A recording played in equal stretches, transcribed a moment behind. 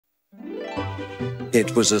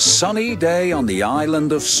It was a sunny day on the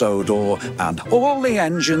island of Sodor, and all the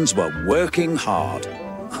engines were working hard.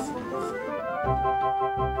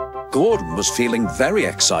 Gordon was feeling very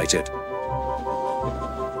excited.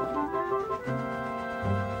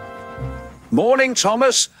 "Morning,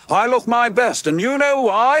 Thomas. I look my best, and you know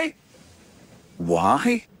why?"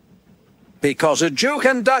 "Why?" "Because the Duke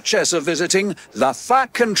and Duchess are visiting, the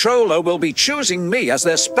Fat Controller will be choosing me as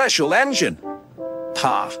their special engine."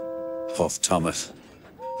 "Ha," huffed Thomas.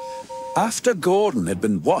 After Gordon had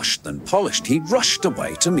been washed and polished, he rushed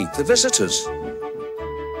away to meet the visitors.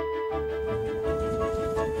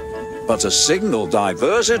 But a signal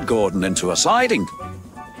diverted Gordon into a siding.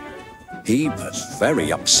 He was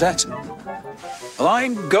very upset.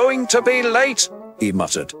 "I'm going to be late," he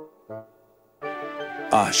muttered.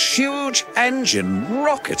 A huge engine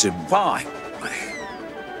rocketed by.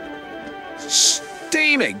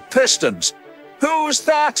 Steaming pistons! Who's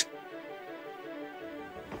that?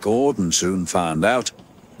 Gordon soon found out.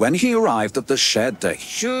 When he arrived at the shed, the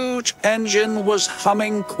huge engine was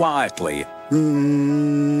humming quietly. "Who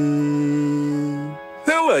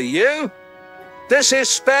are you?" "This is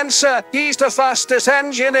Spencer. He's the fastest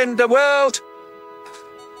engine in the world."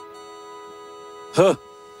 Huh.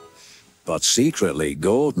 But secretly,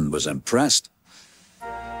 Gordon was impressed.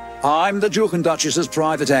 "I'm the Duke and Duchess's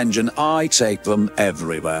private engine. I take them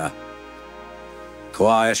everywhere."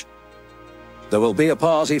 "Quiet. There will be a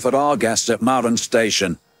party for our guests at Marron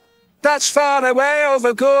Station." "That's far away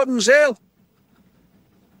over Gordon's Hill."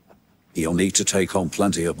 "You'll need to take on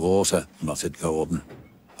plenty of water," muttered Gordon.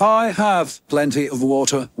 "I have plenty of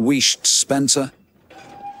water," wheezed Spencer.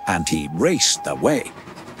 And he raced away.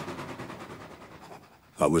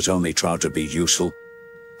 "I was only trying to be useful,"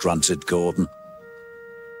 grunted Gordon.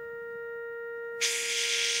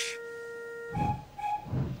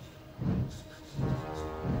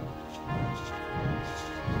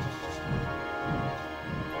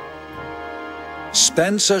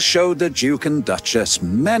 Spencer showed the Duke and Duchess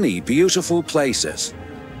many beautiful places.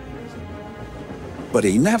 But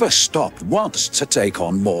he never stopped once to take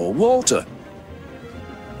on more water.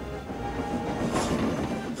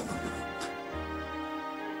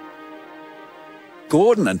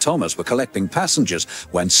 Gordon and Thomas were collecting passengers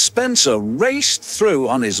when Spencer raced through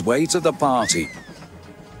on his way to the party.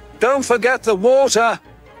 "Don't forget the water!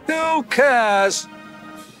 Who cares?"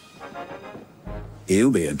 "He'll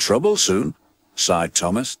be in trouble soon," sighed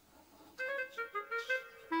Thomas.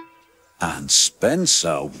 And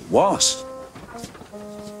Spencer was.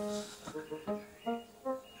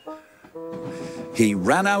 He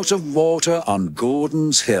ran out of water on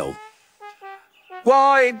Gordon's Hill.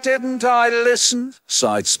 "Why didn't I listen?"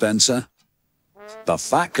 sighed Spencer. The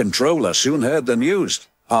Fat Controller soon heard the news.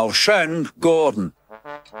 "I'll send Gordon."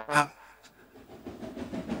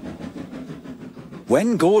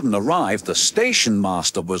 When Gordon arrived, the station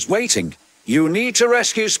master was waiting. "You need to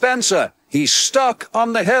rescue Spencer. He's stuck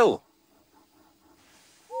on the hill."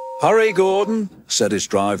 "Hurry, Gordon," said his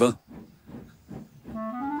driver.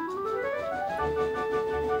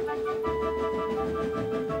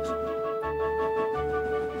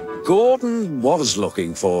 Gordon was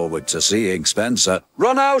looking forward to seeing Spencer.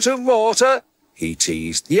 "Run out of water?" he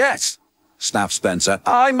teased. "Yes," snapped Spencer.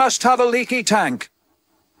 "I must have a leaky tank."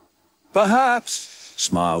 "Perhaps,"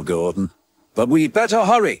 smiled Gordon. "But we'd better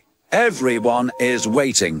hurry. Everyone is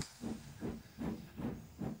waiting."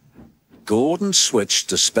 Gordon switched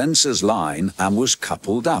to Spencer's line and was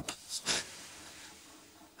coupled up.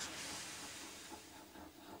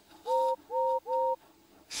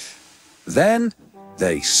 Then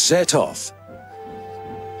they set off.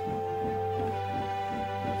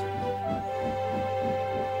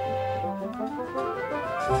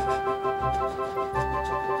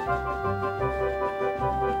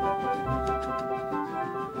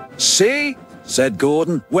 "See?" said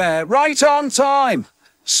Gordon. "We're right on time."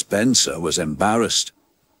 Spencer was embarrassed.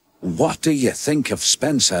 "What do you think of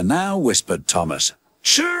Spencer now?" whispered Thomas.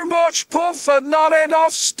 "Too much puff and not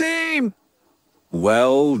enough steam."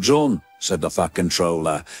 "Well done," said the Fat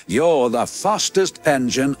Controller. "You're the fastest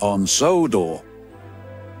engine on Sodor."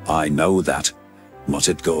 "I know that,"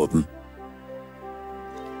 muttered Gordon.